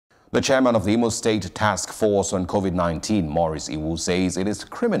The chairman of the Imo State Task Force on COVID-19, Maurice Iwu, says it is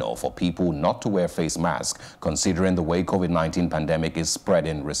criminal for people not to wear face masks, considering the way COVID-19 pandemic is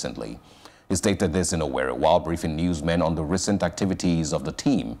spreading recently. He stated this in Owerri while briefing newsmen on the recent activities of the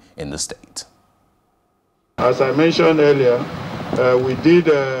team in the state. As I mentioned earlier, we did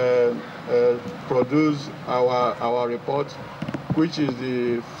produce our report, which is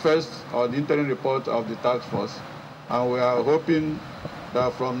the first or the interim report of the task force, and we are hoping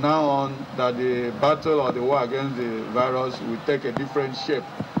that from now on that the battle or the war against the virus will take a different shape.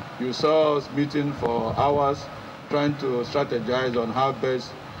 You saw us meeting for hours trying to strategize on how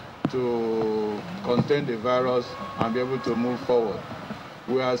best to contain the virus and be able to move forward.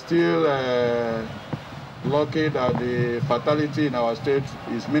 We are still lucky that the fatality in our state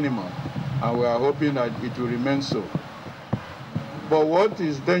is minimal, and we are hoping that it will remain so. But what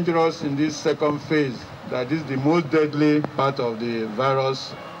is dangerous in this second phase, that is the most deadly part of the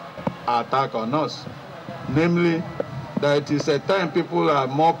virus attack on us, namely that it is a time people are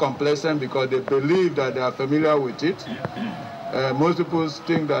more complacent because they believe that they are familiar with it. Most people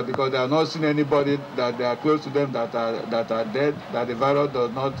think that because they have not seen anybody that they are close to them that are dead, that the virus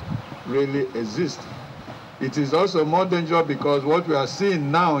does not really exist. It is also more dangerous because what we are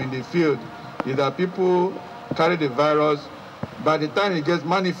seeing now in the field is that people carry the virus. By the time it gets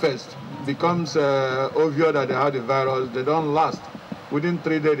manifest, becomes obvious that they have the virus, they don't last. Within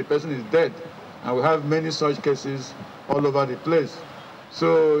 3 days, the person is dead. And we have many such cases all over the place.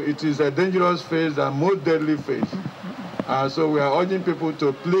 So it is a dangerous phase, a most deadly phase. So we are urging people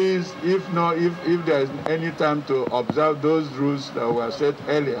to please, if there is any time to observe those rules that were set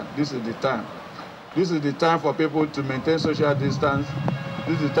earlier, this is the time. This is the time for people to maintain social distance.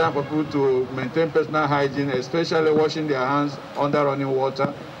 This is the time for people to maintain personal hygiene, especially washing their hands under running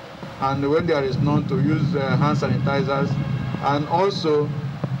water. And when there is none, to use hand sanitizers. And also,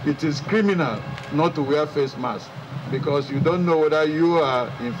 it is criminal not to wear face masks because you don't know whether you are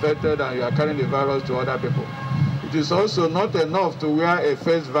infected and you are carrying the virus to other people. It is also not enough to wear a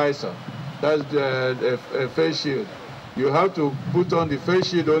face visor, that's a face shield. You have to put on the face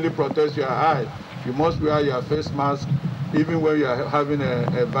shield, only protects your eye. You must wear your face mask even when you are having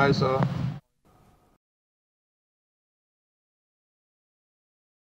a visor